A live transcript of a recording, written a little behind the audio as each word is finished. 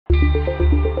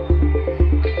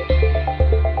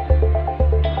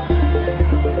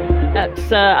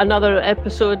It's another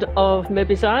episode of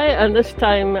Maybe's Eye, and this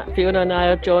time Fiona and I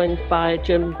are joined by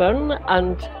Jim Byrne.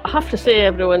 And I have to say,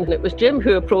 everyone, it was Jim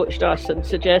who approached us and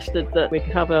suggested that we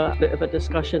could have a bit of a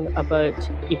discussion about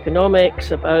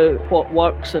economics, about what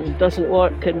works and doesn't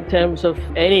work in terms of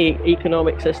any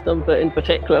economic system, but in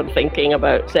particular thinking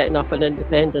about setting up an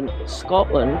independent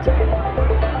Scotland.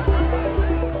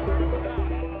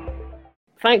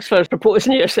 Thanks for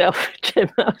proposing yourself, Jim.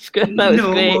 That was good. That was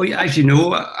great. Well, as you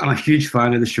know, I'm a huge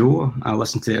fan of the show. I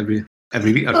listen to it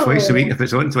every week or twice a week if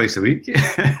it's on twice a week.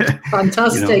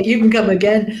 Fantastic. You can come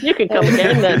again. You can come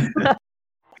again then.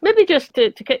 Maybe just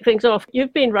to kick things off,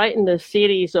 you've been writing this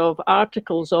series of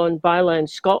articles on Byline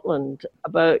Scotland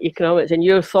about economics and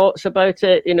your thoughts about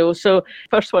it, So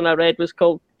first one I read was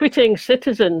called Putting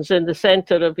Citizens in the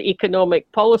Centre of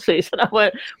Economic Policies. And I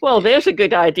went, well, there's a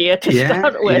good idea to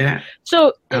start with. Yeah,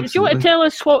 so absolutely. Do you want to tell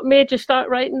us what made you start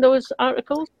writing those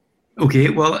articles?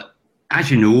 Okay, well, as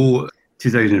you know,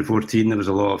 2014, there was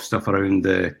a lot of stuff around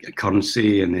the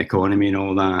currency and the economy and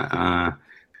all that.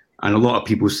 And a lot of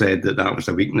people said that was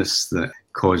a weakness that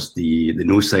caused the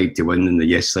no side to win and the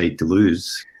yes side to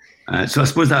lose. So I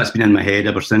suppose that's been in my head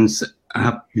ever since. I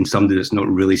have been somebody that's not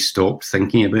really stopped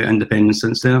thinking about independence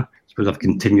since there. I suppose I've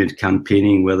continued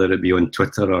campaigning, whether it be on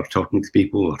Twitter or talking to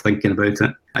people or thinking about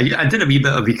it. I did a wee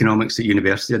bit of economics at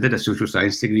university. I did a social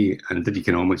science degree and I did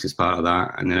economics as part of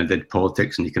that. And then I did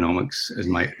politics and economics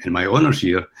in my honours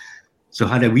year. So I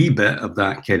had a wee bit of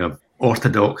that kind of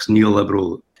orthodox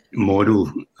neoliberal model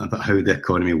about how the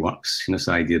economy works, this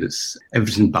idea that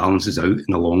everything balances out in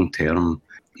the long term,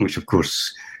 which of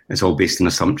course is all based on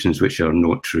assumptions which are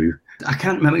not true. I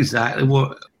can't remember exactly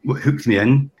what hooked me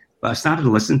in, but I started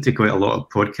listening to quite a lot of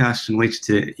podcasts related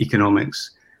to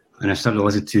economics, and I started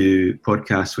listening to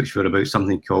podcasts which were about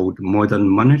something called modern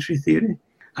monetary theory.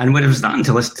 And when I was starting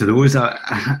to listen to those,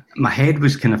 my head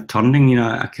was kind of turning.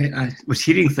 I was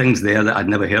hearing things there that I'd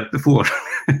never heard before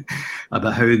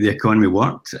about how the economy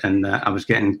worked, and I was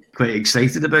getting quite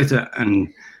excited about it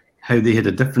and how they had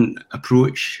a different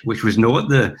approach, which was not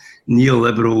the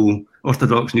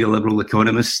orthodox neoliberal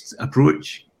economist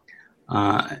approach.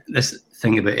 This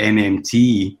thing about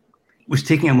MMT was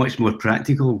taking a much more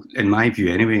practical, in my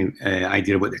view anyway,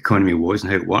 idea of what the economy was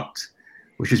and how it worked,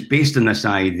 which was based on this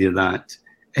idea that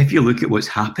if you look at what's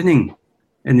happening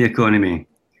in the economy,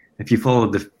 if you follow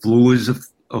the flows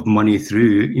of money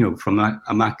through, from a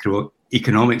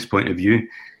macroeconomics point of view,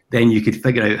 then you could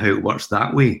figure out how it works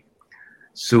that way.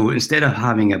 So instead of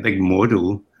having a big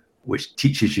model which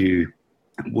teaches you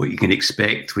what you can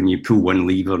expect when you pull one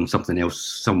lever and something else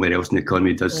somewhere else in the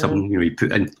economy does something, you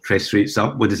put interest rates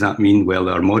up, what does that mean? Well,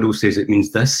 our model says it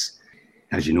means this.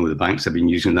 As you know, the banks have been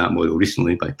using that model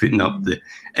recently by putting up the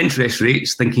interest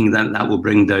rates, thinking that will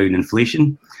bring down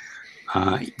inflation,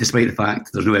 despite the fact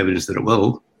that there's no evidence that it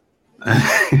will.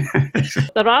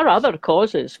 There are other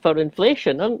causes for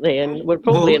inflation, aren't they? And we're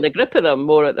probably in the grip of them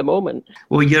more at the moment.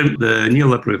 Well, the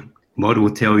neoliberal model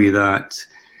will tell you that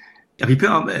if you put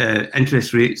up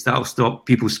interest rates, that'll stop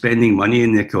people spending money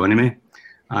in the economy.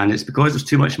 And it's because there's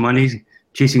too much money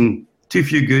chasing too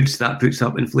few goods that puts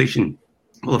up inflation.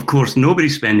 Well, of course,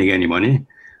 nobody's spending any money,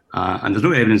 and there's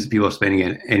no evidence that people are spending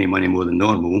any money more than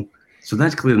normal. So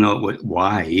that's clearly not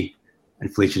why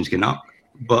inflation's going up.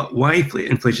 But why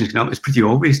inflation's going up is pretty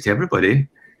obvious to everybody.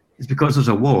 It's because there's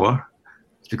a war.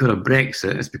 It's because of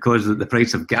Brexit. It's because the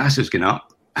price of gas is going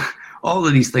up. All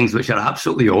of these things which are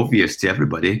absolutely obvious to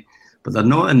everybody, but they're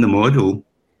not in the model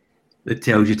that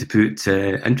tells you to put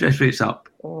interest rates up.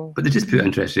 But they just put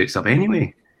interest rates up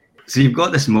anyway. So you've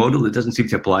got this model that doesn't seem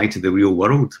to apply to the real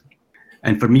world.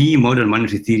 And for me, modern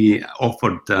monetary theory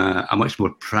offered a much more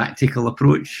practical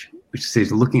approach, which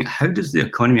says looking at how does the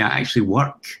economy actually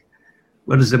work?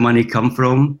 Where does the money come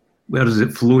from? Where does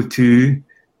it flow to?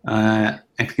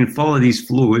 If you can follow these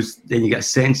flows, then you get a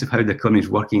sense of how the economy is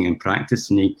working in practice,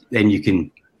 and then you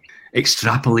can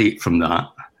extrapolate from that,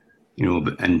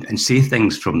 and say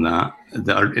things from that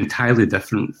are entirely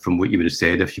different from what you would have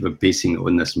said if you were basing it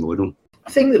on this model.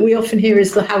 The thing that we often hear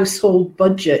is the household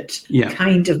budget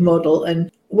kind of model.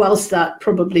 And whilst that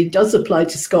probably does apply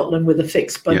to Scotland with a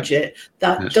fixed budget,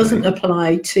 that doesn't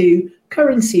apply to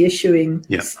currency issuing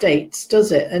states,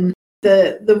 does it? And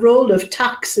the role of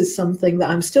tax is something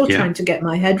that I'm still trying to get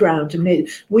my head around. I mean,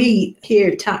 we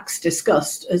hear tax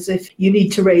discussed as if you need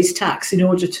to raise tax in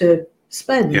order to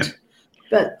spend. Yeah.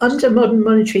 But under modern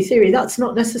monetary theory, that's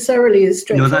not necessarily as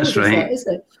straightforward as that, is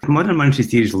it? Modern monetary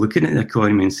theory is looking at the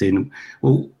economy and saying,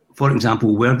 well, for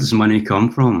example, where does money come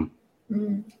from?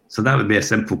 So that would be a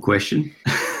simple question.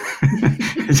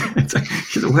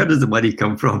 Where does the money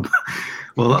come from?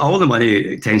 Well, all the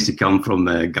money tends to come from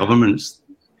governments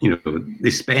they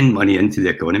spend money into the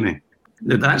economy.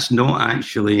 That's not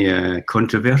actually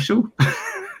controversial.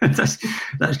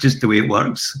 That's just the way it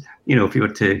works. If you were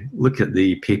to look at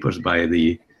the papers by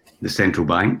the central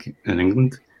bank in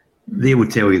England, they will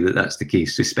tell you that that's the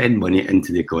case. They spend money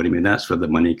into the economy, and that's where the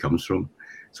money comes from.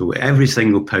 So every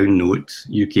single pound note,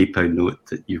 UK pound note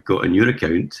that you've got in your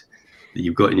account, that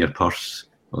you've got in your purse,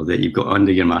 or that you've got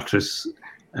under your mattress,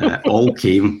 all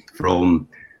came from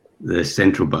the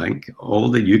central bank. All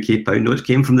the UK pound notes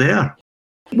came from there.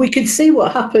 We could see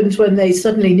what happened when they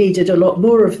suddenly needed a lot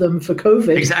more of them for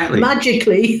COVID. Exactly.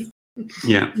 Magically,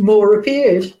 more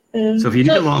appeared. So if you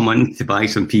need a lot of money to buy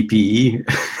some PPE,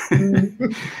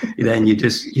 then you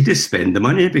just spend the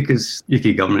money, because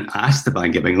UK government asked the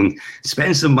Bank of England,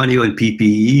 spend some money on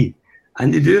PPE,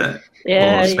 and they do it.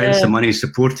 Or spend some money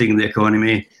supporting the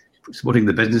economy, supporting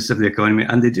the business of the economy,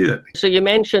 and they do it. So you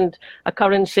mentioned a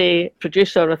currency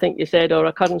producer, I think you said, or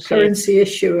a currency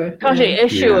issuer.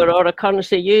 Or a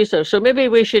currency user. So maybe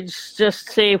we should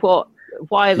just say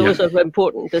why those are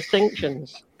important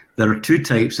distinctions. There are two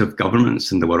types of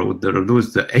governments in the world. There are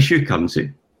those that issue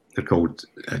currency. They're called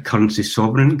currency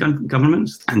sovereign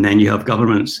governments. And then you have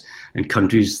governments in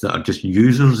countries that are just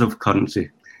users of currency.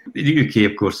 The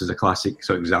UK, of course, is a classic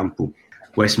example.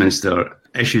 Westminster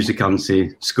issues the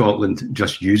currency. Scotland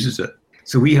just uses it.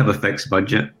 So we have a fixed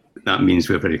budget. That means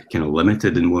we're very kind of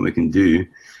limited in what we can do.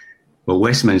 But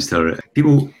Westminster,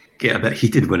 people get a bit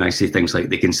heated when I say things like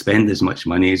they can spend as much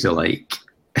money as they like.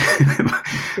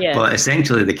 But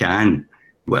essentially they can.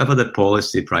 Whatever the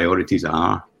policy priorities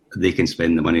are, they can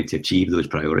spend the money to achieve those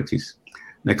priorities.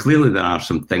 Now, clearly there are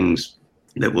some things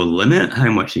that will limit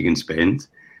how much you can spend.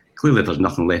 Clearly, if there's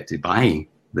nothing left to buy,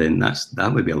 then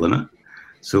that would be a limit.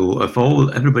 So if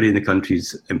everybody in the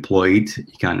country's employed,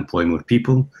 you can't employ more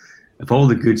people. If all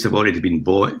the goods have already been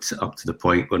bought up to the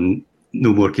point where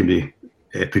no more can be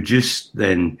produced,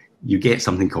 then you get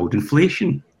something called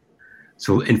inflation.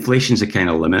 So inflation's a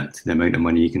kind of limit to the amount of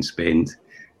money you can spend.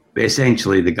 But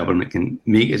essentially, the government can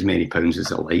make as many pounds as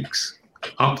it likes,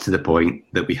 up to the point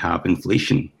that we have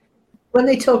inflation. When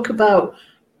they talk about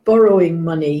borrowing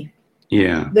money,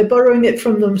 they're borrowing it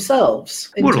from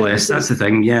themselves. More or less, that's the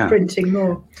thing, Printing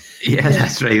more. Yeah,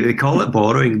 that's right. They call it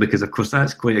borrowing because, of course,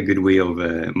 that's quite a good way of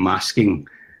masking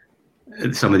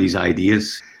some of these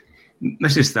ideas.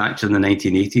 Mrs. Thatcher in the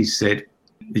 1980s said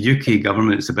the UK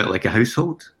government's a bit like a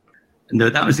household. Now,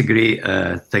 that was a great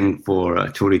thing for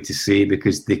a Tory to say,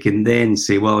 because they can then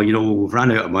say, well, we've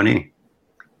run out of money.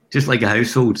 Just like a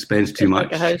household spends too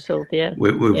much. Like a household,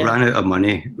 We've run out of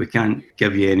money. We can't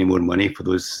give you any more money for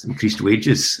those increased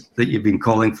wages that you've been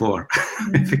calling for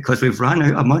because we've run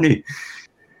out of money.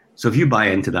 So if you buy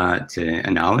into that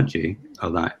analogy or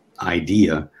that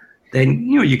idea, then,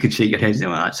 you could shake your head and say,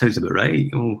 well, that sounds about right.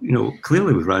 Well,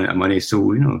 clearly we've run out of money.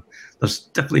 So, there's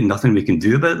definitely nothing we can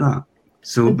do about that.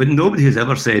 So, but nobody has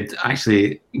ever said,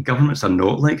 actually, governments are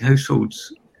not like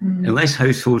households. Unless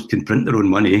households can print their own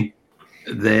money,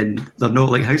 then they're not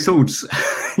like households.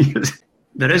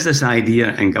 There is this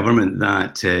idea in government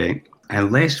that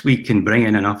unless we can bring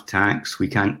in enough tax, we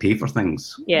can't pay for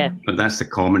things. But that's the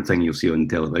common thing you'll see on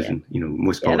television.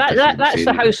 Most politicians that's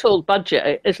the household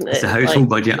budget, isn't it? It's the household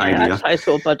budget idea. That's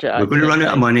household budget. We're going to run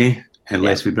out of money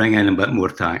unless we bring in a bit more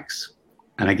tax.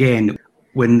 And again,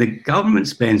 when the government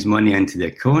spends money into the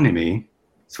economy,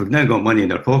 so we've now got money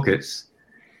in our pockets,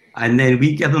 and then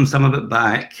we give them some of it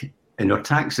back in our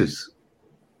taxes,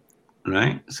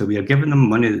 right? So we are giving them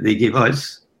money that they gave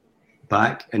us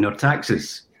back in our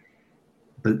taxes.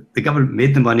 But the government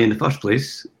made the money in the first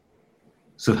place.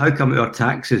 So how come our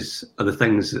taxes are the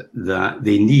things that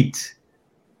they need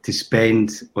to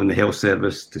spend on the health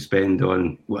service, to spend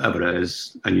on whatever it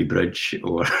is, a new bridge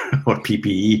or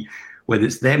PPE, when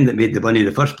it's them that made the money in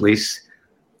the first place,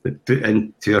 that put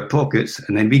into our pockets,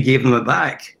 and then we gave them it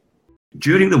back?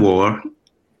 During the war,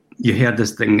 you heard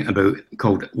this thing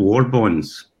called war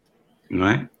bonds,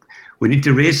 right? We need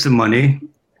to raise some money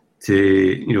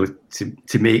to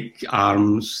make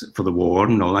arms for the war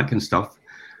and all that kind of stuff.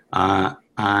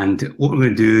 And what we're going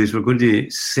to do is we're going to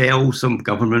sell some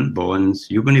government bonds.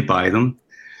 You're going to buy them,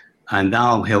 and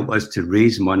that'll help us to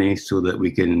raise money so that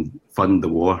we can fund the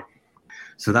war.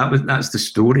 So that's the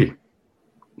story,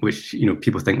 which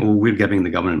people think, oh, we're giving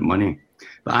the government money,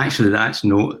 but actually that's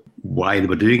not why they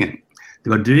were doing it.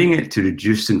 They were doing it to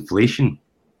reduce inflation.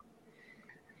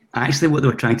 Actually, what they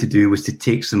were trying to do was to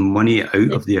take some money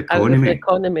out of the economy. Out of the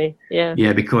economy, yeah.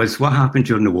 Yeah, because what happened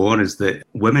during the war is that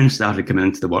women started coming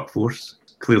into the workforce.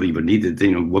 Clearly were needed.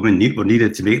 Women were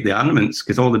needed to make the armaments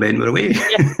because all the men were away.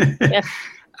 Yeah.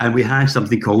 And we had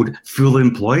something called full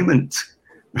employment,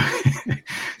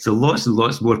 So lots and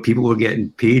lots more people were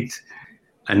getting paid,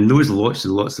 and those lots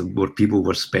and lots of more people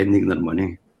were spending their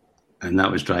money, and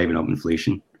that was driving up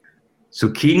inflation. So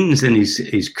Keynes and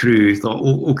his crew thought,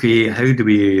 oh, okay, how do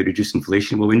we reduce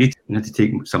inflation? Well, we need to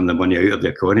take some of the money out of the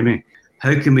economy.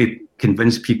 How can we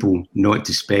convince people not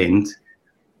to spend?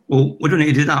 Well, we don't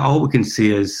need to do that. All we can say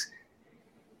is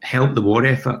help the war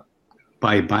effort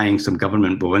by buying some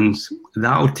government bonds.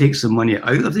 That'll take some money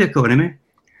out of the economy.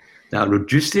 That'll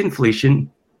reduce the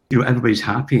inflation. Everybody's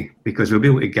happy because we'll be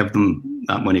able to give them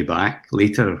that money back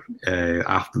later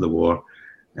after the war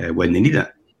when they need it.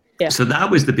 Yeah. So that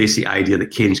was the basic idea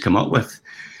that Keynes come up with.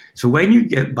 So when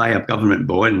you buy a government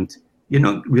bond, you're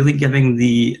not really giving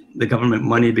the government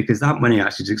money because that money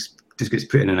actually just gets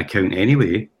put in an account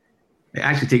anyway. It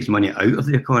actually takes money out of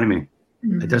the economy.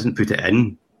 It doesn't put it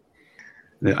in.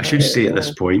 Now, I should say at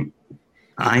this point,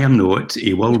 I am not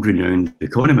a world-renowned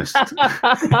economist.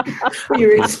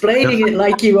 You're explaining it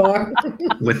like you are.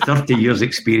 With 30 years'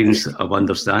 experience of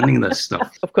understanding this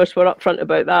stuff. Of course, we're upfront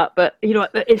about that, but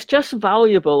it's just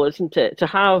valuable, isn't it, to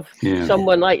have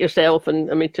someone like yourself, and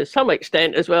I mean to some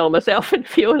extent as well, myself and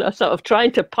Fiona, sort of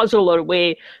trying to puzzle our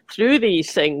way through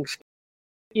these things.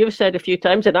 You've said a few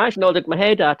times, and I nodded my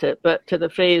head at it, but to the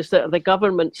phrase that the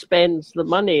government spends the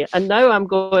money, and now I'm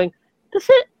going, does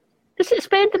it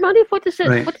spend the money? What is it?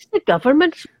 Right. What is the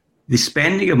government? The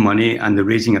spending of money and the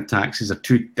raising of taxes are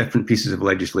two different pieces of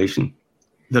legislation.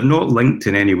 They're not linked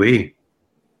in any way,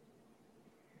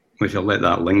 which I'll let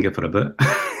that linger for a bit,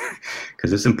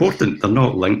 because it's important. They're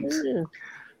not linked. Yeah.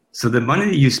 So the money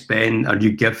that you spend or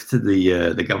you give to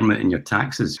the government in your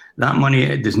taxes, that money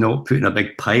it does not put in a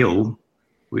big pile,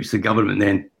 which the government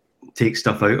then takes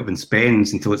stuff out of and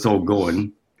spends until it's all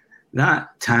gone.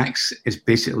 That tax is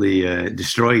basically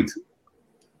destroyed.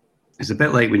 It's a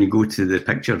bit like when you go to the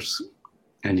pictures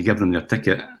and you give them their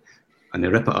ticket and they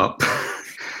rip it up,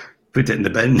 put it in the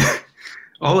bin.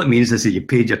 All it means is that you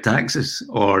paid your taxes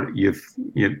or you've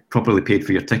properly paid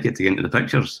for your ticket to get into the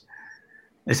pictures.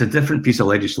 It's a different piece of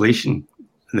legislation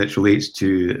that relates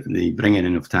to the bringing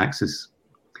in of taxes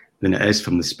than it is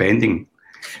from the spending.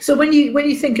 So when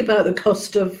you think about the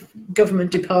cost of government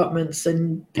departments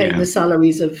and paying the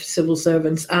salaries of civil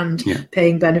servants and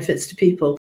paying benefits to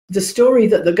people, the story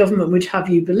that the government would have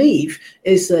you believe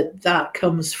is that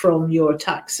comes from your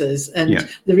taxes, and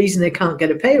the reason they can't get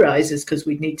a pay rise is because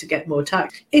we need to get more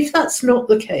tax. If that's not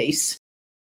the case,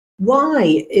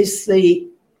 why is the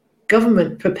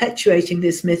government perpetuating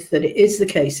this myth that it is the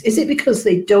case? Is it because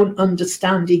they don't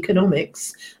understand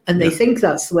economics and they think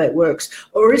that's the way it works?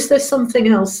 Or is there something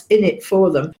else in it for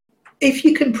them? If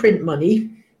you can print money,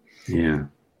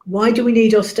 why do we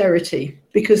need austerity?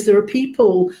 Because there are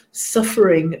people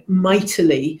suffering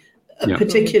mightily,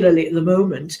 particularly at the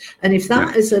moment. And if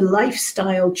that is a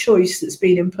lifestyle choice that's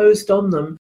been imposed on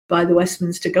them by the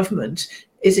Westminster government,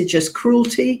 is it just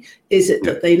cruelty? Is it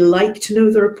that they like to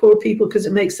know there are poor people because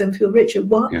it makes them feel richer?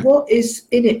 What is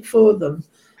in it for them?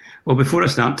 Well, before I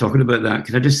start talking about that,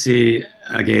 can I just say,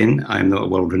 again, I'm not a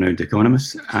world-renowned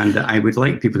economist, and I would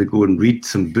like people to go and read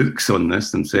some books on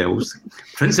this themselves,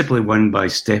 principally one by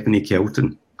Stephanie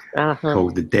Kelton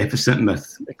called The Deficit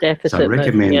Myth. The Deficit so I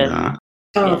recommend that.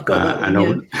 Oh, I've got that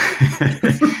one,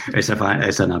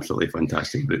 It's an absolutely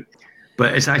fantastic book.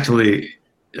 But it's actually,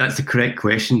 that's the correct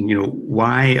question.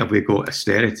 Why have we got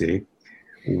austerity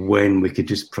when we could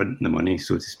just print the money,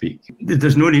 so to speak?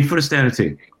 There's no need for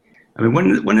austerity. I mean,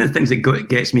 one of the things that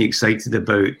gets me excited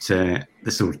about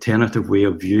this alternative way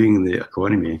of viewing the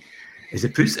economy is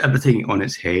it puts everything on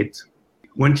its head.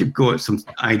 Once you've got some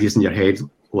ideas in your head,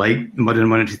 like modern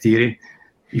monetary theory,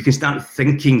 you can start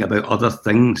thinking about other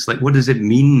things. Like, what does it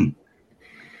mean?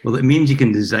 Well, it means you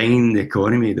can design the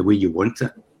economy the way you want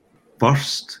it.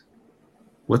 First,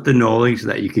 with the knowledge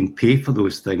that you can pay for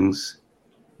those things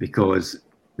because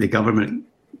the government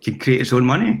can create its own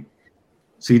money.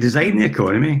 So you design the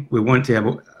economy. We want to have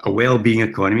a well-being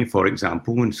economy, for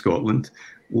example, in Scotland.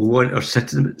 We want our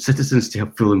citizens to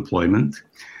have full employment.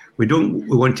 We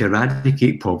want to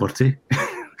eradicate poverty.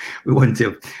 We want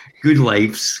to have good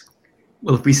lives.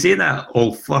 Well, if we say that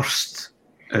all first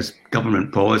as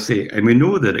government policy, and we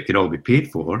know that it can all be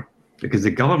paid for, because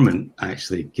the government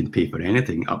actually can pay for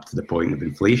anything up to the point of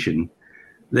inflation,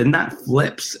 then that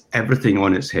flips everything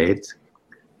on its head.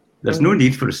 There's no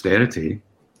need for austerity,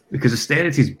 because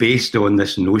austerity is based on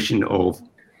this notion of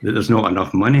that there's not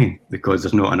enough money because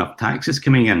there's not enough taxes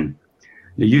coming in.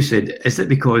 Now, you said, is it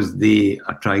because they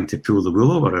are trying to pull the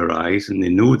wool over our eyes and they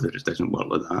know that it doesn't work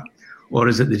like that? Or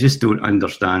is it they just don't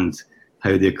understand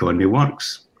how the economy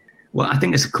works? Well, I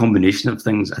think it's a combination of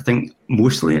things. I think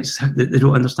mostly it's that they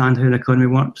don't understand how the economy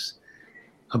works.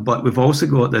 But we've also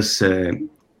got this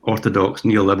orthodox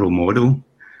neoliberal model,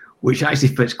 which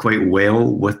actually fits quite well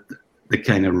with the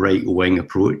kind of right-wing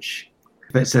approach.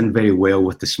 Fits in very well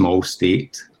with the small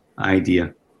state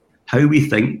idea. How we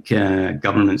think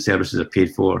government services are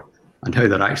paid for and how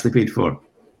they're actually paid for.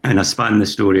 And I span the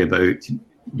story about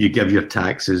you give your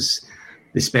taxes,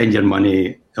 they spend your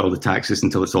money, all the taxes,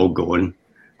 until it's all gone.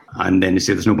 And then they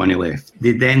say there's no money left.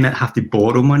 They then have to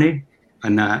borrow money,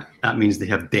 and that means they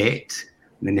have debt,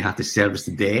 and then they have to service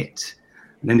the debt.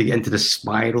 And then they get into the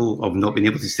spiral of not being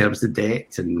able to service the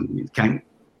debt and can't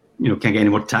get any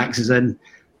more taxes in.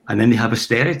 And then they have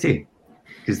austerity.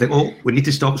 Because they we need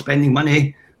to stop spending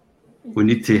money. We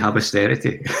need to have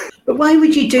austerity. But why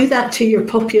would you do that to your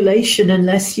population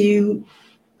unless you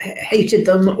hated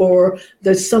them or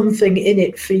there's something in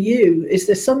it for you? Is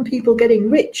there some people getting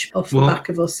rich off the back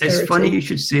of austerity? It's funny you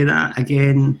should say that.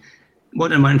 Again,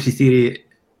 modern monetary theory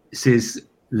says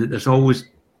that there's always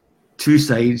two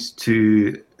sides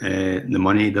to the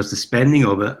money. There's the spending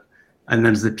of it, and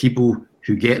there's the people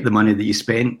who get the money that you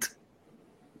spent.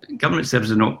 Government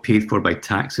services are not paid for by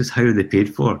taxes. How are they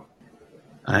paid for?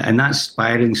 And that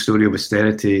spiraling story of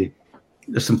austerity,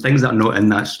 there's some things that are not in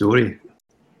that story.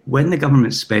 When the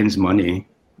government spends money,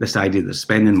 this idea that they're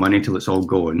spending money till it's all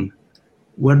gone,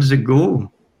 where does it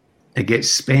go? It gets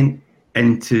spent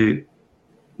into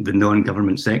the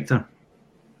non-government sector.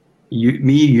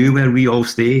 You, where we all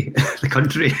stay, the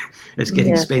country, it's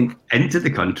getting spent into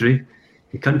the country.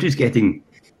 The country's getting,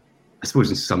 I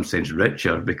suppose in some sense,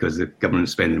 richer because the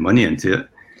government's spending money into it.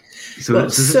 So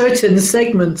certain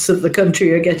segments of the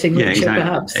country are getting richer,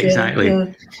 perhaps. Exactly.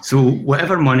 Yeah. So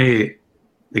whatever money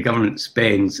the government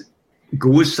spends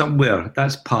goes somewhere.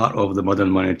 That's part of the modern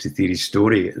monetary theory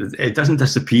story. It doesn't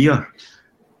disappear.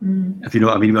 If you know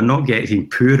what I mean. We're not getting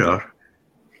poorer.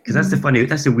 Because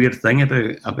that's the weird thing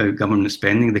about government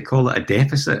spending. They call it a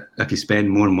deficit if you spend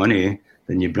more money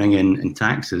than you bring in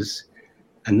taxes.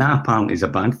 And that apparently is a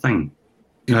bad thing.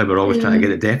 You know, we're always trying to get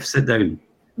the deficit down.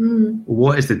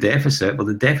 What is the deficit? Well,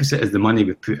 the deficit is the money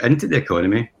we put into the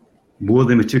economy more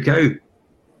than we took out.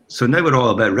 So now we're all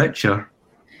a bit richer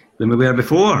than we were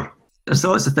before. There's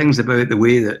lots of things about the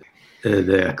way that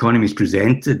the economy is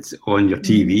presented on your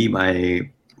TV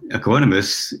by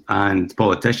economists and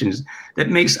politicians that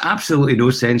makes absolutely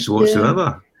no sense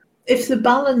whatsoever. If the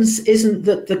balance isn't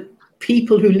that the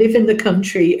people who live in the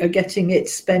country are getting it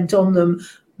spent on them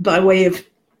by way of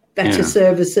better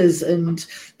services and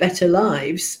better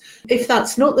lives, if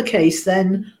that's not the case,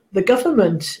 then the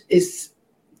government is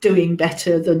doing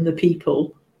better than the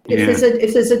people.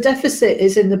 If there's a deficit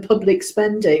is in the public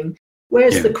spending,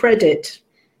 where's the credit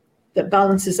that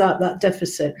balances out that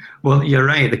deficit? Well, you're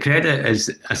right. The credit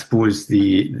is, I suppose,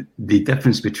 the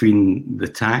difference between the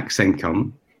tax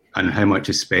income and how much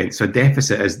is spent. So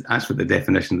deficit that's what the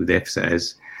definition of the deficit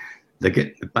is.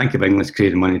 The Bank of England's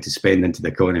created money to spend into the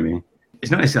economy. It's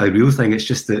not necessarily a real thing. It's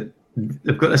just that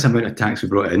they've got this amount of tax we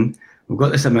brought in. We've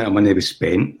got this amount of money we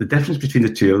spent. The difference between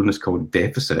the two of them is called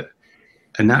deficit.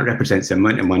 And that represents the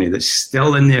amount of money that's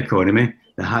still in the economy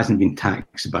that hasn't been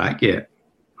taxed back yet.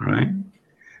 All right.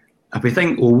 If we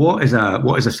think, well, what is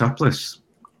a surplus?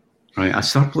 Right, a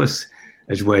surplus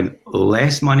is when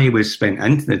less money was spent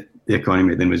into the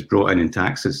economy than was brought in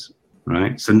taxes.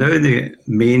 Right. So now the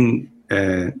main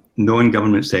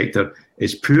non-government sector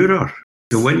is poorer.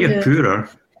 So when you're poorer,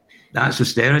 that's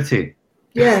austerity.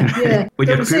 Yeah. When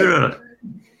you're poorer,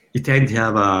 you tend to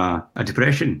have a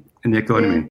depression in the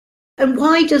economy. Yeah. And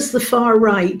why does the far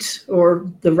right, or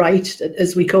the right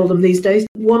as we call them these days,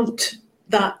 want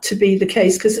that to be the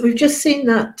case? Because we've just seen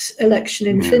that election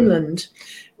in Finland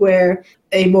where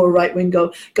a more right-wing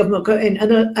government got in.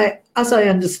 And as I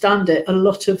understand it, a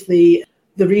lot of the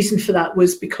reason for that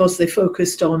was because they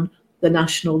focused on the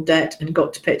national debt and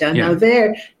got to pay it down. Now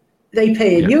they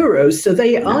pay in euros, so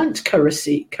they aren't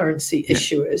currency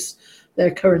issuers.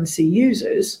 They're currency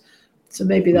users. So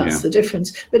maybe that's the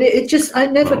difference. But I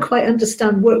never quite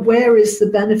understand where is the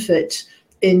benefit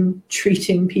in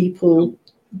treating people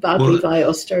badly via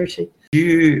austerity.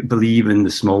 You believe in the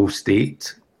small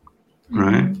state,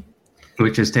 right?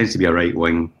 Which tends to be a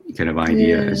right-wing kind of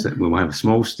idea, is that we'll have a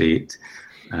small state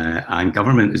and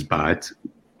government is bad,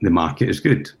 the market is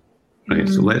good, right?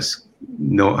 So let's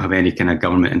not have any kind of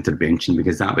government intervention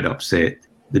because that would upset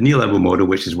the neoliberal model,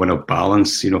 which is one of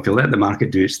balance. You know, if you let the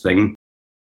market do its thing,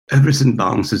 everything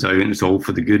balances out and it's all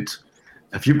for the good.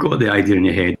 If you've got the idea in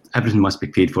your head, everything must be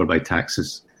paid for by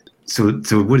taxes. So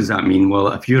what does that mean? Well,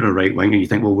 if you're a right-winger, you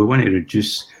think, well, we want to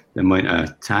reduce the amount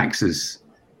of taxes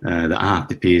that I have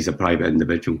to pay as a private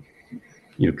individual,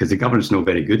 you know, because the government's not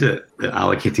very good at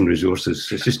allocating resources.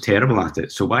 It's just terrible at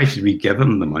it. So why should we give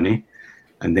them the money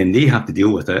and then they have to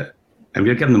deal with it. And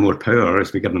we're giving them more power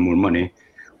as we give them more money.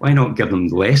 Why not give them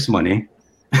less money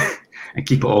and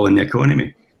keep it all in the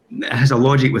economy? It has a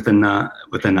logic within that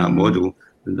model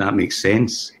that makes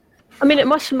sense. I mean, it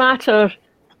must matter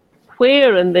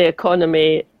where in the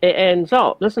economy it ends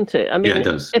up, doesn't it? I mean, it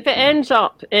does. If it ends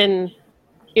up in,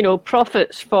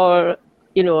 profits for,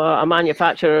 a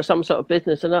manufacturer or some sort of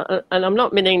business, and I'm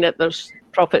not meaning that there's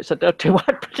profits a dirty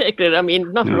word particularly. I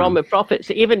mean, nothing wrong with profits,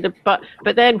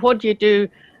 but then what do you do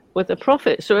with the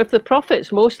profits? So if the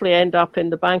profits mostly end up in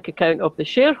the bank account of the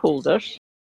shareholders,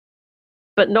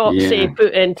 but not say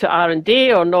put into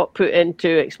R&D or not put into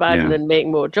expanding and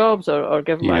making more jobs or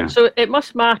giving back. So it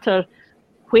must matter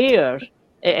where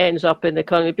it ends up in the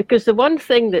economy, because the one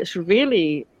thing that's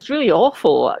really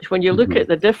awful when you look at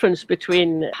the difference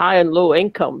between high and low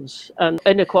incomes and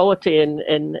inequality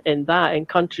in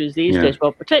countries these days,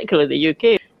 well, particularly the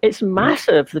UK, it's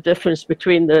massive, the difference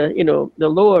between the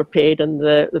lower paid and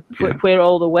where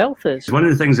all the wealth is. One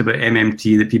of the things about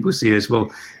MMT that people say is,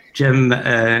 well, Jim,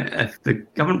 if the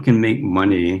government can make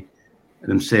money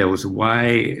themselves,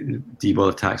 why do you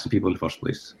bother taxing people in the first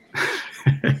place?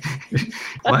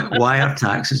 why are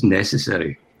taxes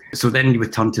necessary? So then you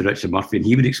would turn to Richard Murphy and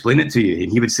he would explain it to you,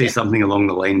 and he would say something along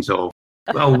the lines of,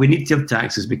 well, we need to have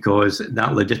taxes because that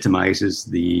legitimizes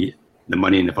the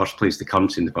money in the first place, the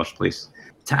currency in the first place.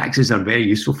 Taxes are very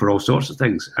useful for all sorts of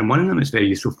things, and one of them it's very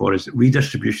useful for is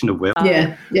redistribution of wealth.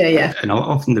 Yeah. And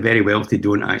often the very wealthy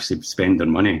don't actually spend their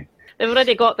money. They've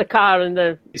already got the car and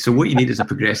the... So what you need is a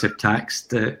progressive tax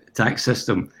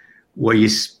system where you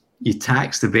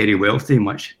tax the very wealthy in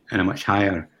a much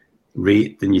higher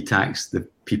rate than you tax the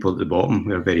people at the bottom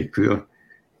who are very poor,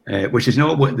 which is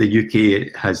not what the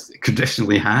UK has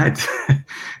traditionally had.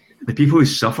 The people who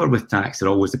suffer with tax are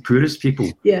always the poorest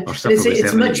people. Yeah,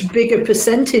 it's a much bigger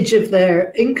percentage of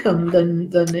their income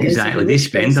than exactly. They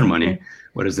spend their money,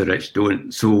 whereas the rich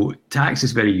don't. So tax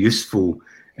is very useful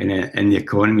in the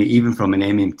economy, even from an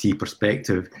MMT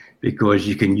perspective, because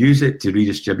you can use it to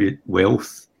redistribute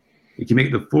wealth. You can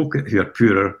make the folk who are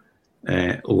poorer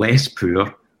less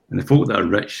poor, and the folk that are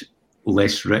rich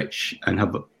less rich, and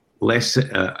have less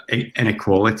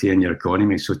inequality in your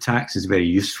economy. So tax is very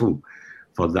useful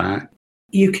for that.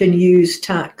 You can use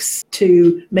tax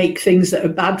to make things that are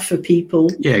bad for people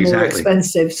more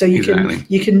expensive. So you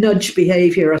can nudge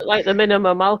behaviour. Like the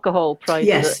minimum alcohol price.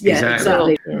 Yes,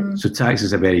 exactly. Yeah. So tax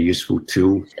is a very useful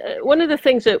tool. One of the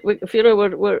things that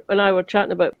Fiona and I were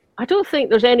chatting about, I don't think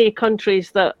there's any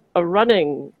countries that are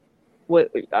running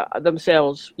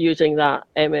themselves using that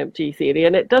MMT theory,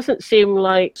 and it doesn't seem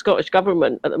like Scottish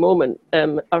Government at the moment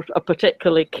are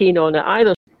particularly keen on it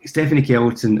either. Stephanie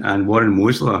Kelton and Warren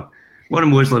Mosler.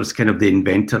 Warren Mosler is kind of the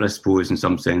inventor, I suppose, in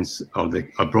some sense,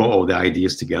 brought all the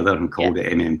ideas together and called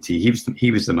it MMT.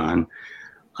 He was the man.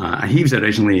 And he was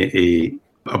originally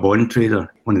a bond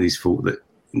trader, one of these folk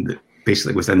that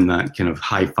basically was in that kind of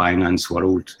high finance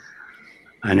world.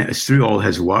 And it was through all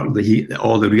his work that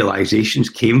all the realizations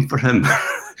came for him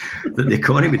that the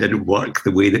economy didn't work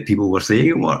the way that people were saying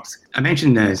it worked. I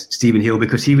mentioned Stephen Hale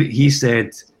because he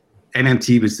said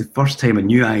MMT was the first time a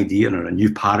new idea or a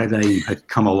new paradigm had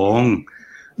come along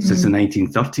since the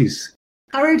 1930s.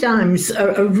 Paradigms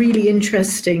are really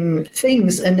interesting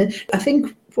things. And I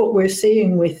think what we're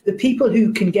seeing with the people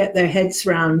who can get their heads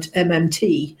around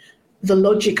MMT, the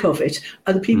logic of it,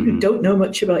 are the people who don't know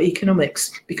much about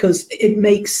economics, because it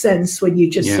makes sense when you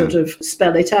just sort of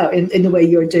spell it out in the way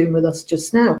you're doing with us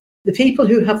just now. The people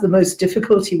who have the most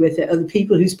difficulty with it are the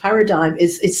people whose paradigm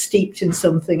is steeped in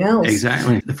something else.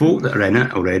 Exactly. The folk that are in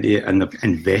it already and they've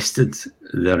invested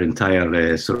their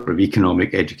entire sort of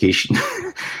economic education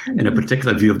in a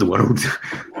particular view of the world,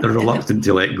 they're reluctant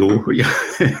to let go.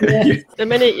 The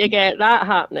minute you get that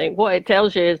happening, what it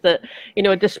tells you is that,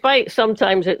 despite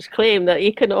sometimes its claim that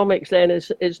economics then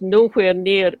is nowhere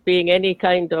near being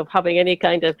having any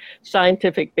kind of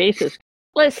scientific basis.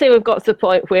 Let's say we've got to the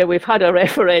point where we've had a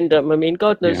referendum. I mean,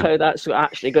 God knows how that's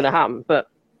actually going to happen. But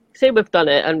say we've done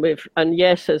it and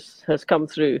yes has come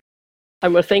through,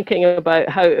 and we're thinking about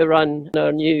how to run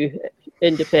our new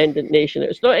independent nation.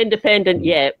 It's not independent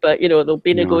yet, but there'll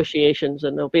be negotiations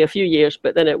and there'll be a few years,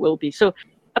 but then it will be. So,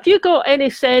 have you got any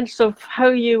sense of how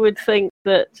you would think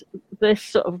that this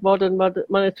sort of modern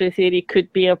monetary theory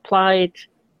could be applied?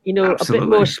 Absolutely. A bit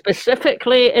more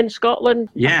specifically in Scotland?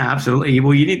 Yeah, absolutely.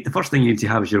 Well, the first thing you need to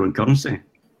have is your own currency.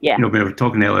 Yeah. We were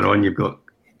talking earlier on, you've got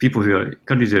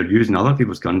countries who are using other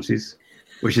people's currencies,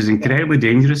 which is incredibly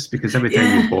dangerous, because every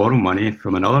time you borrow money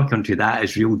from another country, that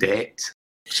is real debt.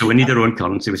 So we need our own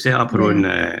currency. We set up our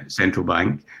own central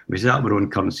bank. We set up our own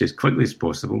currency as quickly as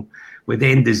possible. We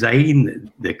then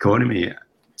design the economy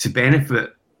to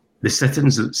benefit the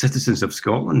citizens of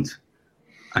Scotland.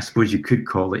 I suppose you could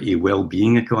call it a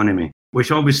well-being economy,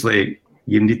 which obviously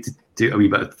you need to do a wee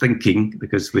bit of thinking,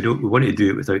 because we want to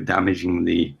do it without damaging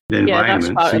the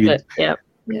environment. That's part of it. Yeah.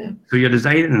 So you're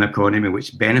designing an economy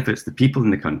which benefits the people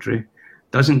in the country,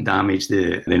 doesn't damage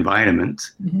the environment.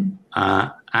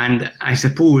 And I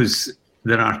suppose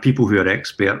there are people who are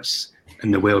experts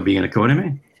in the well-being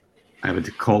economy. I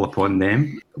would call upon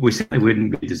them. We certainly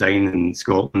wouldn't be designing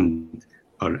Scotland,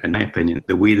 or in my opinion,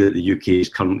 the way that the UK is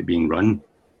currently being run.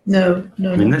 No.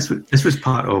 I mean, this was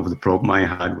part of the problem I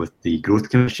had with the Growth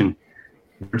Commission.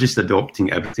 We're just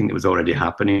adopting everything that was already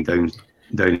happening down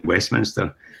in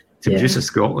Westminster to produce a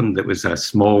Scotland that was a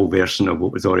small version of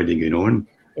what was already going on.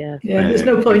 Yeah, there's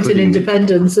no point in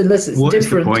independence unless it's different. What's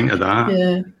the point of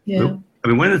that? Yeah. I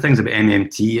mean, one of the things about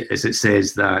MMT is it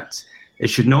says that it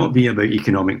should not be about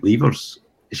economic levers.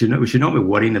 We should not be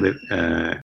worrying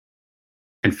about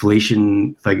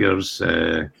inflation figures,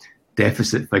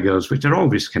 deficit figures, which are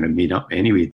always kind of made up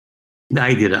anyway. The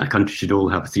idea that a country should all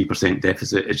have a 3%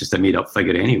 deficit is just a made up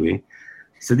figure anyway.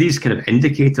 So these kind of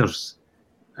indicators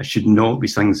should not be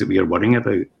things that we are worrying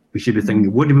about. We should be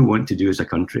thinking, what do we want to do as a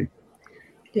country?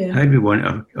 Yeah. How do we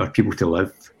want our people to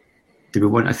live? Do we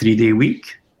want a 3-day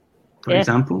week, for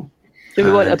example? Do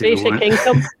we want a basic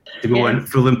income? Do we want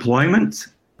full employment?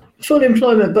 Full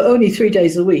employment, but only 3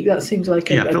 days a week. That seems like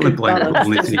a full good employment, balance.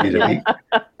 only 3 days a week.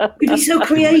 We'd be so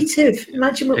creative.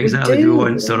 Imagine what Exactly. we do. Do we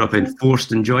want sort of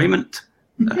enforced enjoyment?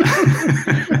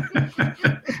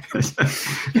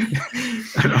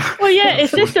 Well, yeah,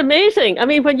 it's just amazing. I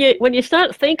mean, when you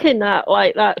start thinking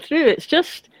like that through,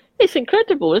 it's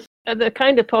incredible. It's the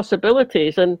kind of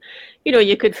possibilities. And,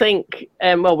 you could think,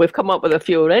 well, we've come up with a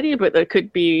few already, but there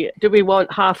could be, do we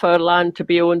want half our land to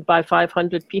be owned by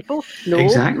 500 people? No.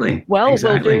 Exactly. Well,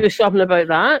 we'll do something about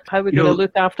that. How are we going to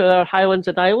look after our highlands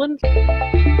and islands?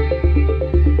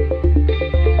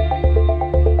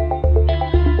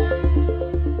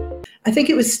 I think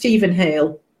it was Stephen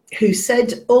Hale who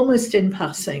said almost in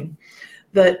passing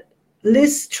that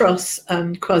Liz Truss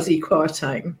and Kwasi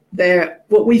Kwarteng, they're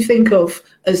what we think of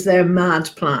as their mad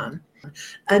plan.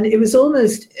 And it was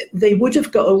almost, they would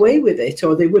have got away with it,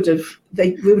 or we would have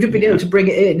been able to bring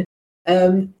it in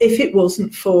if it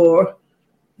wasn't for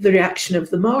the reaction of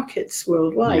the markets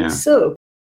worldwide. Yeah. So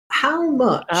how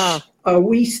much are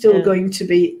we still going to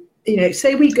be,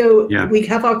 say we go, we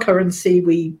have our currency,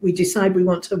 we decide we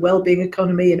want a well-being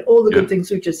economy and all the good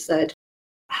things we just said.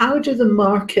 How do the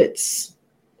markets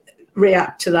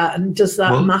react to that, and does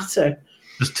that matter?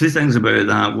 There's two things about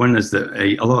that. One is that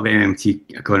a lot of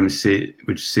MMT economists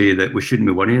would say that we shouldn't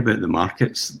be worrying about the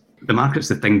markets. The market's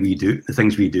the things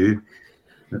we do.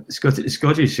 The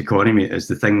Scottish economy is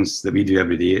the things that we do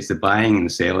every day. It's the buying and the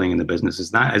selling and the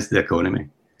businesses. That is the economy.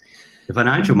 The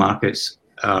financial markets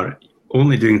are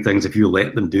only doing things if you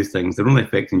let them do things. They're only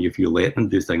affecting you if you let them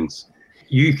do things.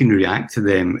 You can react to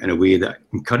them in a way that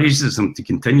encourages them to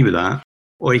continue with that,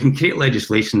 or you can create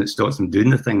legislation that stops them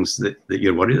doing the things that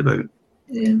you're worried about.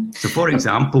 Yeah. So, for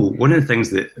example, one of the things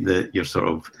that your sort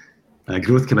of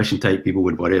Growth Commission type people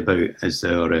would worry about is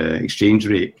our exchange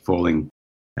rate falling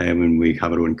when we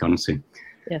have our own currency.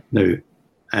 Yeah. Now,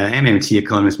 MMT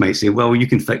economists might say, well, you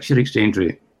can fix your exchange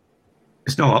rate.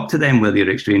 It's not up to them whether your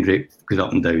exchange rate goes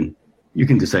up and down. You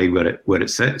can decide where it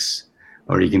sits,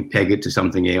 or you can peg it to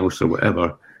something else or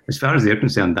whatever. As far as they're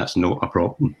concerned, that's not a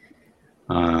problem.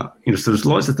 So there's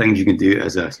lots of things you can do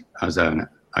as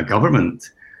a government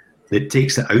that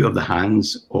takes it out of the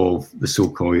hands of the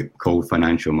so-called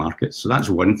financial markets. So that's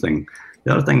one thing.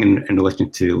 The other thing in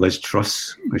relation to Liz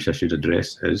Truss, which I should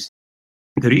address, is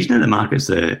the reason that the markets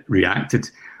reacted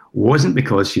wasn't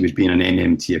because she was being an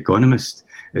MMT economist.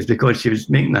 It's because she was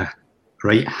making the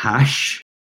right hash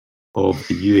of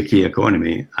the UK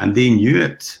economy, and they knew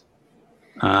it,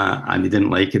 and they didn't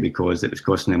like it because it was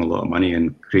costing them a lot of money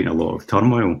and creating a lot of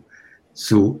turmoil.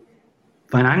 So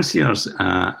financiers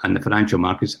and the financial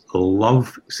markets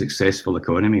love successful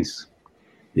economies.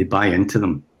 They buy into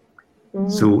them.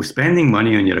 So spending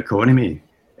money on your economy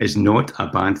is not a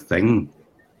bad thing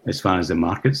as far as the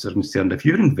markets are concerned. If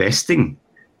you're investing,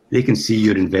 they can see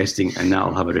you're investing and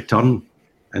that'll have a return.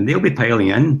 And they'll be piling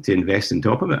in to invest on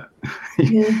top of it.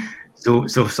 Yeah. So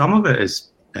some of it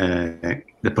is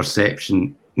the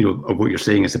perception, of what you're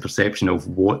saying is the perception of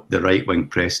what the right-wing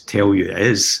press tell you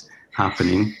is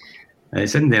happening.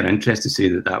 It's in their interest to say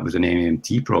that was an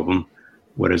MMT problem,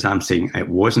 whereas I'm saying it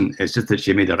wasn't. It's just that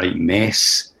she made a right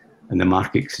mess, and the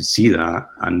market could see that,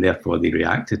 and therefore they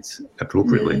reacted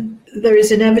appropriately. There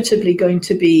is inevitably going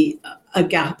to be a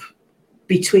gap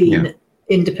between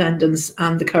independence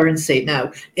and the currency.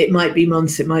 Now, it might be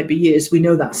months, it might be years. We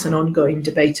know that's an ongoing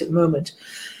debate at the moment.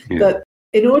 Yeah. But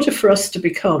in order for us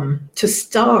to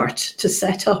start to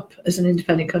set up as an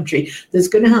independent country, there's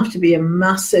going to have to be a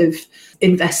massive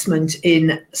investment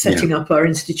in setting up our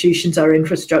institutions, our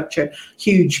infrastructure,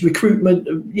 huge recruitment,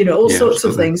 all sorts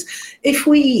of things. If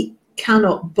we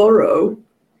cannot borrow,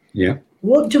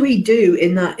 what do we do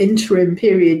in that interim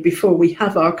period before we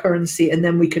have our currency and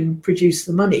then we can produce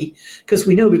the money? Because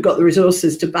we know we've got the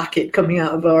resources to back it coming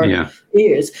out of our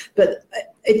ears. But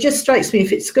it just strikes me,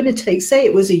 if it's going to take, say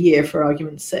it was a year for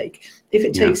argument's sake, if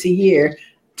it takes a year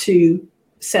to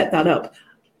set that up,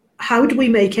 how do we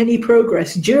make any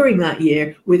progress during that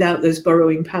year without those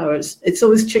borrowing powers? It's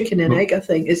always chicken and egg, I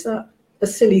think. Is that a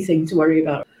silly thing to worry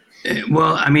about?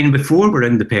 Well, I mean, before we're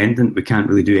independent, we can't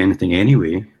really do anything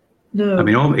anyway. No. I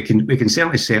mean, we can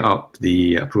certainly set up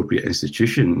the appropriate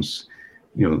institutions,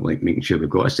 like making sure we've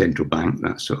got a central bank,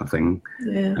 that sort of thing.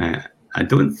 Yeah. I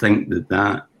don't think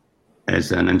that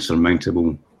is an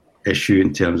insurmountable issue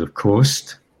in terms of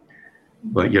cost.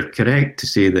 But you're correct to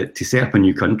say that to set up a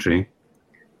new country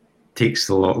takes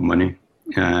a lot of money.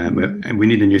 And we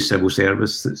need a new civil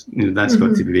service. That's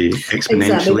got to be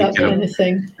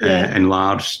exponentially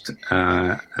enlarged.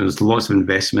 And there's lots of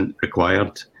investment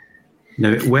required.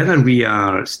 Now, whether we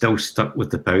are still stuck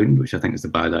with the pound, which I think is a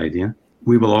bad idea,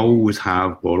 we will always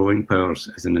have borrowing powers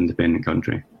as an independent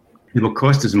country. It will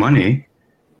cost us money.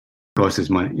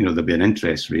 There'll be an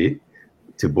interest rate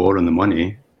to borrow the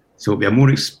money. So it'll be a more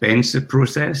expensive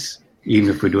process, even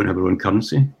if we don't have our own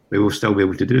currency. We will still be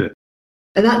able to do it.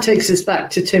 And that takes us back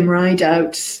to Tim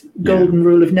Rideout's golden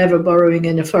rule of never borrowing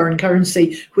in a foreign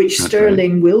currency, which that's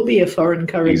sterling will be a foreign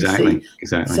currency.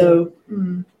 Exactly. So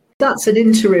that's an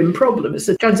interim problem. It's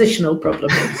a transitional problem.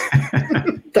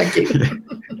 Thank you.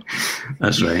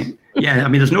 That's right. Yeah, I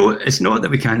mean, it's not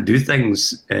that we can't do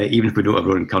things even if we don't have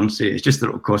our own currency. It's just that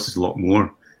it'll cost us a lot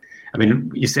more. I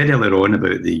mean, you said earlier on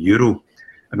about the euro.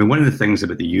 I mean, one of the things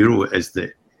about the euro is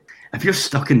that if you're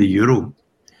stuck in the euro,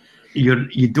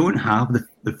 you don't have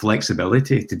the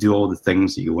flexibility to do all the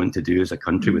things that you want to do as a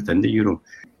country within the euro.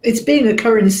 It's being a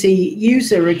currency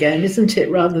user again, isn't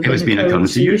it? Rather than being a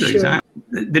currency user, exactly.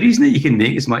 The reason that you can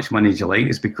make as much money as you like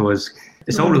is because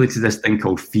it's all related to this thing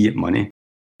called fiat money.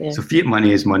 Yeah. So fiat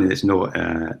money is money that's not,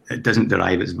 it doesn't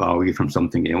derive its value from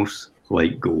something else,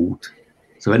 like gold.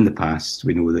 So in the past,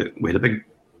 we know that we had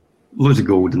loads of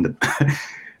gold in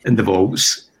the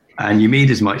vaults, and you made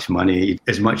as much money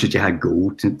as much as you had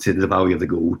gold to the value of the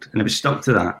gold, and it was stuck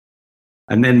to that.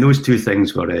 And then those two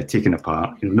things were taken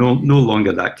apart. No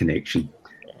longer that connection,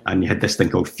 and you had this thing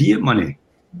called fiat money,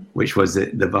 which was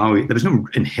the value. There was no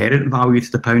inherent value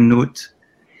to the pound note.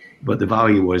 But the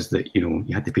value was that, you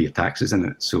had to pay your taxes in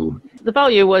it. So the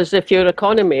value was if your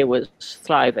economy was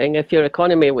thriving, if your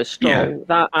economy was strong,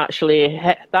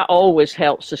 that always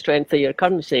helps the strength of your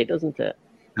currency, doesn't it?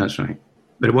 That's right.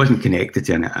 But it wasn't connected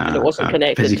to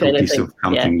a physical piece of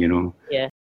something, Yeah.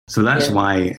 So that's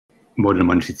why modern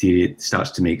monetary theory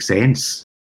starts to make sense.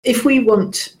 If we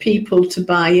want people to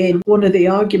buy in, one of the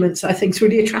arguments I think is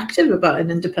really attractive about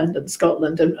an independent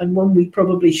Scotland, and one we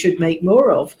probably should make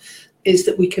more of, is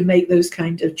that we can make those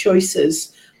kind of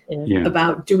choices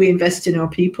about, do we invest in our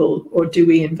people or do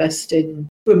we invest in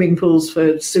swimming pools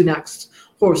for Sunak's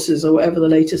horses or whatever the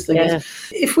latest thing is.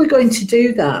 If we're going to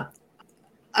do that,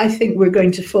 I think we're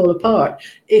going to fall apart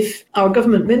if our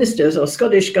government ministers or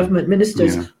Scottish government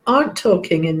ministers aren't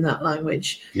talking in that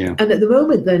language. Yeah. And at the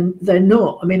moment, then they're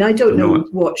not. I mean, I don't know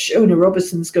what Shona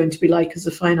Robertson's going to be like as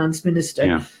a finance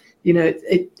minister. Yeah.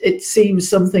 It seems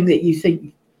something that you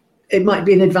think it might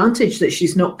be an advantage that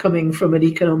she's not coming from an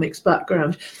economics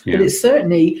background, but it's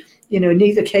certainly,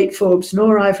 neither Kate Forbes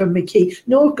nor Ivan McKee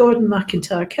nor Gordon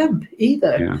McIntyre Kemp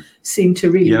either seem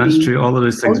to really. Yeah, that's true. All of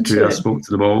those things are true. I spoke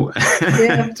to them all.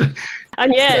 Yeah.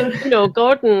 And yet,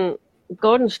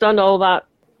 Gordon's done all that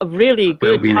really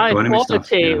good high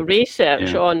quality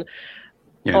research on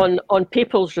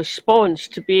people's response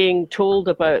to being told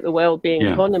about the well-being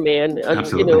economy,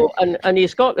 and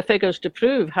he's got the figures to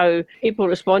prove how people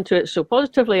respond to it so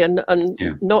positively, and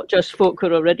not just folk who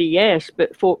are already yes,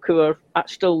 but folk who are at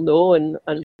still no, and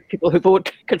people who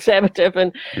vote Conservative,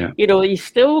 and he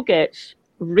still gets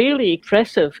really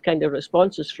impressive kind of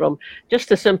responses from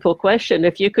just a simple question.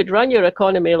 If you could run your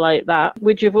economy like that,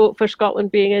 would you vote for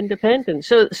Scotland being independent?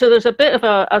 So there's a bit of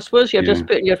I suppose you're just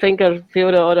putting your finger,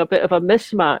 Fiona, on a bit of a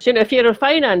mismatch. If you're a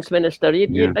finance minister,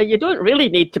 you don't really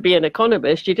need to be an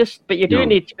economist. You do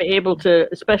need to be able to,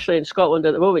 especially in Scotland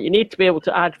at the moment, you need to be able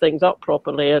to add things up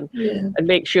properly and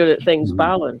make sure that things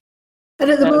balance. And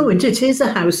at the moment, it is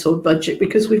a household budget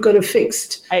because we've got a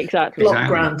fixed block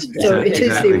grant. So it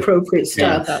is the appropriate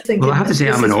style. Yeah. Well, I have to say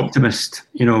I'm an optimist.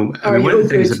 You know, I mean, one of the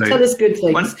things about, tell us good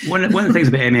things. One of the things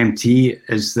about MMT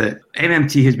is that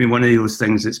MMT has been one of those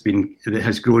things that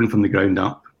has grown from the ground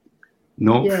up,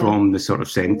 not from the sort of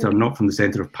centre, not from the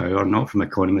centre of power, not from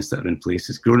economists that are in place.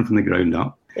 It's grown from the ground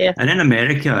up. Yeah. And in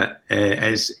America,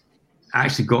 it's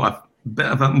actually got a bit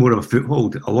of more of a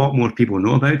foothold. A lot more people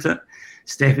know about it.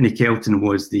 Stephanie Kelton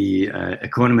was the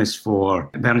economist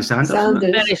for Bernie Sanders.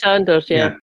 Bernie Sanders,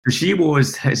 yeah. So she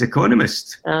was his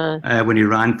economist when he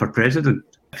ran for president.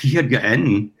 If he had got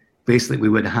in, basically we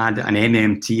would have had an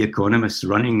MMT economist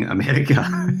running America.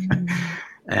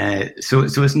 So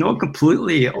it's not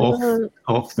completely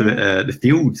off the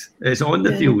field. It's on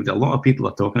the field. A lot of people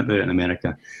are talking about it in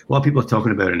America. A lot of people are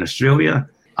talking about it in Australia.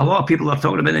 A lot of people are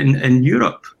talking about it in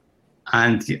Europe.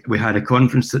 And we had a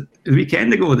conference a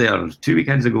weekend ago there, 2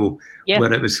 weekends ago,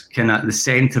 where it was kind of the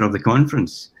centre of the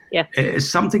conference. Yeah. It's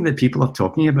something that people are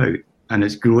talking about, and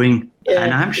it's growing. Yeah.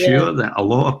 And I'm sure that a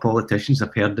lot of politicians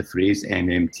have heard the phrase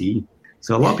MMT.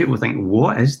 So a lot of people think,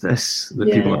 what is this that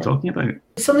people are talking about?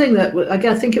 Something that,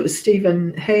 I think it was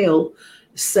Stephen Hale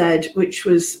said, which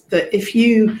was that if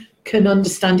you can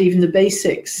understand even the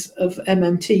basics of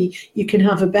MMT, you can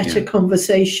have a better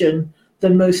conversation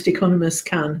than most economists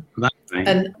can. That's right.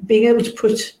 And being able to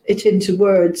put it into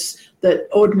words that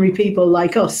ordinary people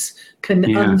like us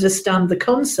can understand the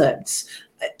concepts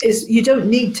is, you don't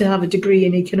need to have a degree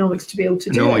in economics to be able to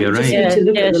do it. You're right. You just need to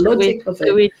look at the logic of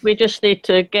it. We just need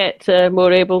to get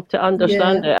more able to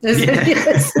understand it.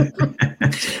 Yes.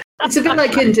 It's a bit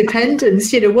like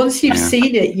independence. You know, once you've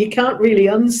seen it, you can't really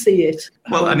unsee it.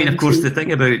 Well, I mean, of course, the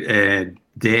thing about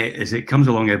debt is it comes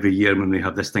along every year when we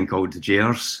have this thing called the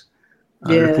JERS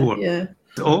report. Yeah.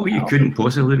 Oh, you couldn't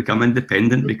possibly become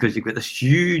independent because you've got this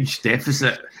huge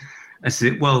deficit. I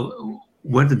say, well,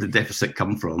 where did the deficit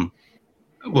come from?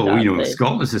 Well, you know,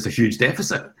 Scotland's just a huge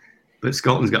deficit, but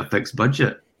Scotland's got a fixed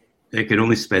budget. It can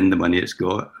only spend the money it's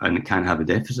got and it can't have a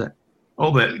deficit.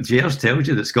 Oh, but JERS tells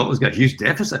you that Scotland's got a huge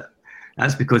deficit.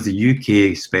 That's because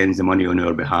the UK spends the money on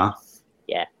our behalf.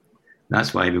 Yeah.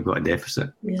 That's why we've got a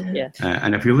deficit. Yeah.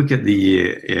 And if you look at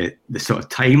the sort of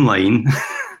timeline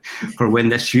for when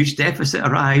this huge deficit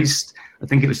arose, I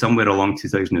think it was somewhere along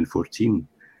 2014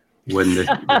 when the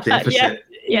deficit...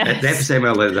 The deficit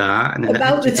went like that. And then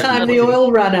about the time the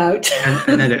oil ran out.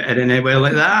 and then it went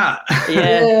like that.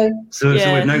 So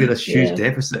we've now got this huge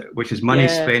deficit, which is money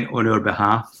spent on our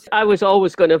behalf. I was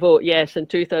always going to vote yes in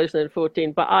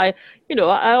 2014, but I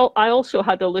also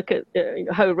had a look at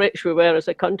how rich we were as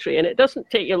a country, and it doesn't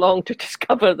take you long to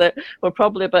discover that we're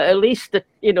probably about at least the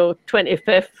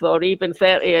 25th or even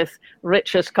 30th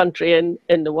richest country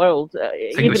in the world.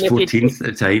 I think it was 14th at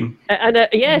the time. And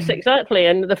yes, exactly.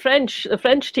 And the French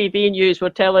TV news were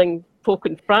telling folk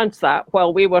in France that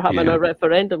while we were having a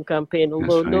referendum campaign,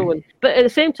 although no one. But at the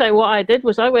same time, what I did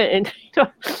was I went in.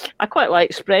 I quite like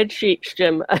spreadsheets,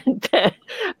 Jim, and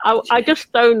I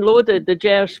just downloaded the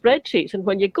JERS spreadsheets. And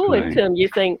when you go into them, you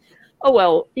think, oh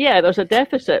well, yeah, there's a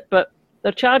deficit, but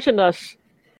they're charging us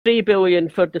 $3 billion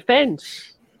for defence.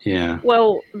 Yeah.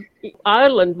 Well,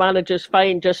 Ireland manages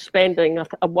fine just spending a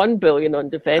 $1 billion on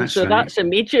defence, that's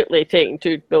immediately taking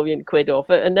 £2 billion off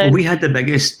it, and then we had the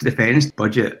biggest defence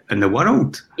budget in the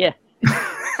world. Yeah.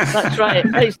 That's right.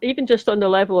 It's even just on the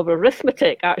level of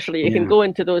arithmetic, actually, you can go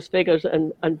into those figures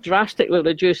and drastically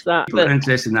reduce that. People are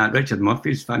interested in that. Richard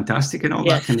Murphy's fantastic and all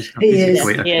that kind of stuff. He is.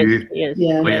 Quite a few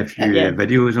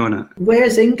videos on it.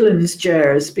 Where's England's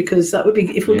JERS? Because that would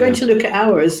be, if we're going to look at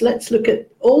ours, let's look at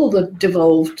all the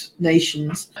devolved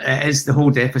nations. It is the whole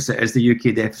deficit, is the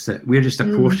UK deficit. We're just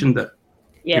apportioned it.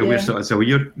 We're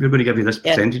we're going to give you this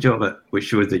percentage of it, which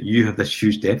shows that you have this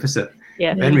huge deficit.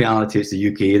 In reality, it's the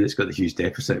UK that's got the huge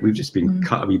deficit. We've just been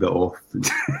cut a wee bit off.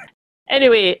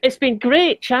 Anyway, it's been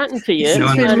great chatting to you.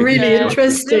 It's been really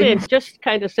interesting. Really, just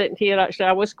kind of sitting here, actually,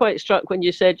 I was quite struck when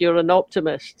you said you're an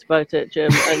optimist about it,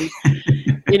 Jim. And,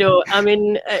 I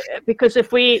mean, because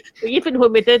even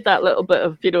when we did that little bit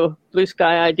of, blue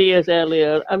sky ideas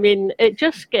earlier, I mean,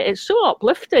 it's so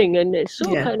uplifting and it's so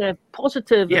kind of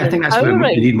positive and I think empowering.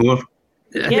 That's what we need more.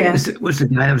 I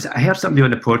think I heard somebody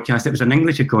on the podcast. It was an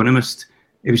English economist.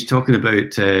 He was talking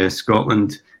about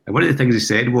Scotland, and one of the things he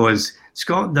said was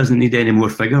Scotland doesn't need any more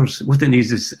figures. What it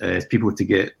needs is people to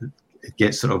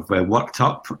get sort of worked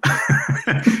up,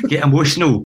 get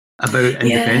emotional about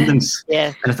independence.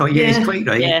 Yeah. And I thought, he's quite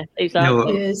right. Yeah,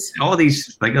 exactly. All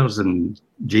these figures and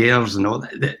JERS and all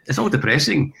that, it's all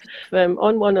depressing.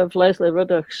 On one of Leslie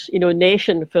Ruddock's,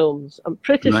 nation films, I'm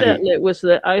pretty certain it was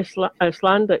the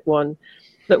Icelandic one.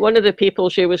 But one of the people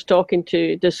she was talking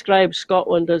to described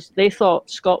Scotland as they thought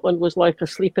Scotland was like a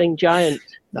sleeping giant.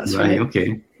 That's right.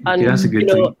 Okay. And that's a good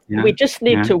thing. Yeah. We just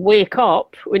need to wake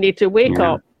up. We need to wake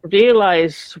up,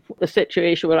 realise the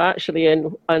situation we're actually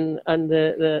in, and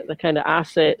the kind of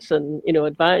assets and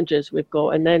advantages we've got,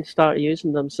 and then start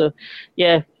using them. So,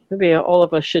 yeah, maybe all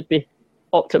of us should be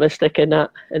optimistic in that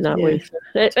way.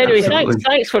 So, anyway,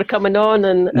 thanks for coming on.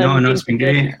 No, it's been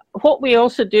great. What we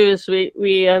also do is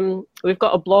we've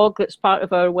got a blog that's part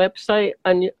of our website,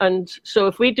 and so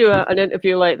if we do an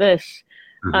interview like this,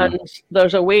 and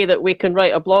there's a way that we can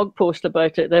write a blog post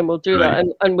about it, then we'll do that.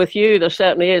 And with you, there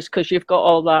certainly is, because you've got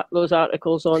all those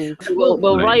articles on.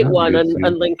 We'll write one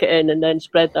and link it in, and then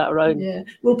spread that around. Yeah,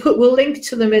 we'll link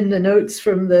to them in the notes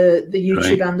from the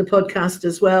YouTube and the podcast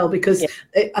as well, because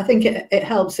I think it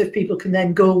helps if people can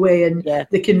then go away and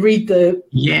they can read the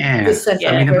set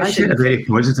I mean, I've actually had a very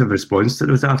positive response to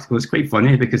those articles. It's quite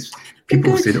funny because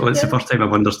people say, "Oh, it's the first time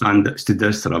I've understood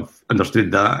this, or I've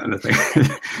understood that," and I think,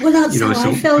 well, that's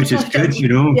how I felt, which is good,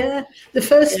 Yeah, the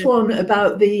first one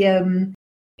about the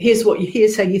here's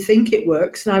how you think it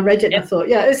works, and I read it and I thought,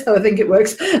 it's how I think it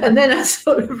works, and then I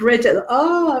sort of read it.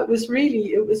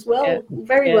 It was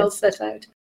very well set out.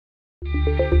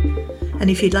 And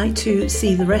if you'd like to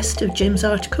see the rest of Jim's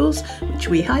articles, which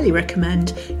we highly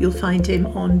recommend, you'll find him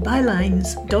on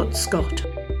bylines.scot.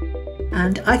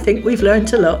 And I think we've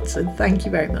learned a lot, so thank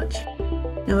you very much.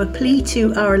 Now, a plea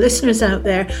to our listeners out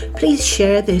there, please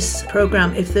share this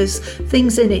programme if there's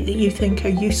things in it that you think are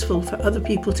useful for other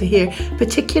people to hear,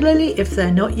 particularly if they're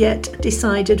not yet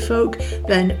decided folk,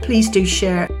 then please do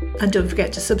share. And don't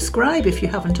forget to subscribe if you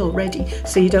haven't already,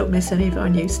 so you don't miss any of our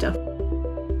new stuff.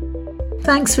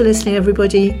 Thanks for listening,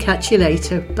 everybody. Catch you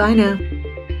later. Bye now.